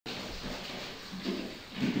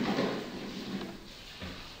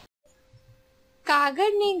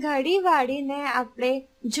કાગળની ઘડી વાળીને આપણે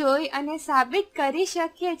જોઈ અને સાબિત કરી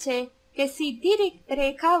શકીએ છીએ કે સીધી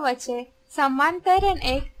રેખા વચ્ચે સમાંતરણ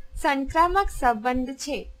એક સંક્રામક સંબંધ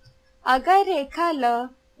છે. અગર રેખા લ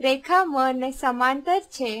રેખા મ ને સમાંતર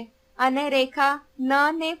છે અને રેખા ન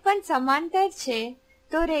ને પણ સમાંતર છે,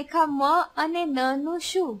 તો રેખા મ અને ન નું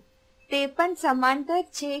શું? તે પણ સમાંતર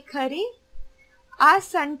છે ખરી? આ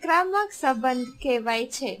સંક્રામક સંબંધ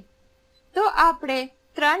કહેવાય છે. તો આપણે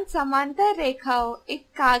 3 સમાંતર રેખાઓ એક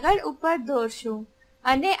કાગળ ઉપર દોરશું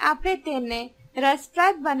અને આપણે તેને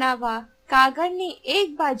રસપ્રદ બનાવવા કાગળની એક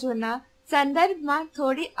બાજુના સંદર્ભમાં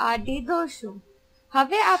થોડી આડી દોરશું.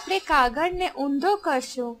 હવે આપણે કાગળને ઊંધો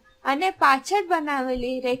કરશું અને પાછળ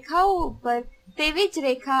બનાવેલી રેખાઓ ઉપર તેવી જ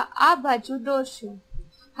રેખા આ બાજુ દોરશું.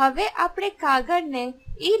 હવે આપણે કાગળને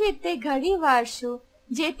એ રીતે ઘડી વાળશું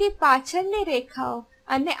જેથી પાછળની રેખાઓ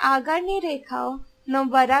અને આગળની રેખાઓનો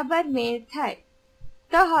બરાબર મેળ થાય.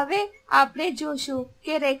 તો હવે આપણે જોશું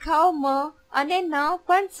કે રેખાઓ મ અને ન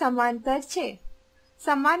પણ સમાંતર છે.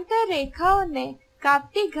 સમાંતર રેખાઓને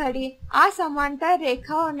કાપતી ઘડી આ સમાંતર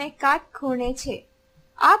રેખાઓને કાટખૂણે છે.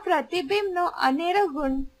 આ પ્રતિબિંબનો અનેરો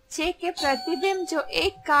ગુણ છે કે પ્રતિબિંબ જો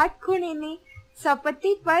એક કાટખૂણેની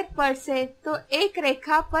સપાટી પર પડશે તો એક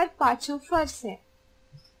રેખા પર પાછું ફરશે.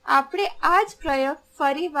 આપણે આ જ પ્રયોગ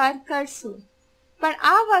ફરીવાર કરશું, પણ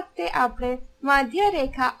આ વખતે આપણે મધ્ય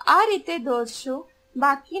રેખા આ રીતે દોરશું,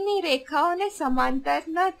 બાકીની રેખાઓને સમાંતર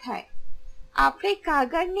ન થાય. આપણે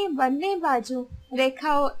કાગળની બંને બાજુ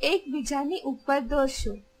રેખાઓ એકબીજાની ઉપર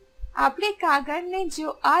દોરશું. આપણે કાગળને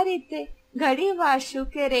જો આ રીતે ઘડી વાળશું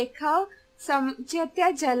કે રેખાઓ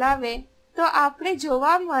સમજ્યતા જલાવે, તો આપણે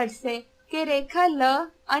જોવા મળશે કે રેખા લ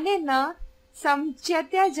અને ન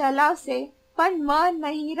સમજ્યતા જલાવશે પણ મ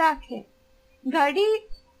નહીં રાખે.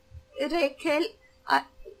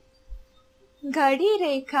 ઘડી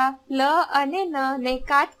રેખા લ અને ન ને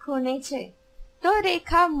કાટખૂણે છે, તો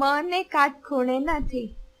રેખા મ ને કાટખૂણે નથી.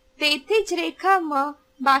 તેથી જ રેખા મ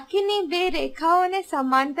બાકીની 2 રેખાઓને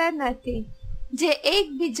સમાંતર નથી, જે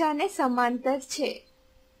એકબીજાને સમાંતર છે.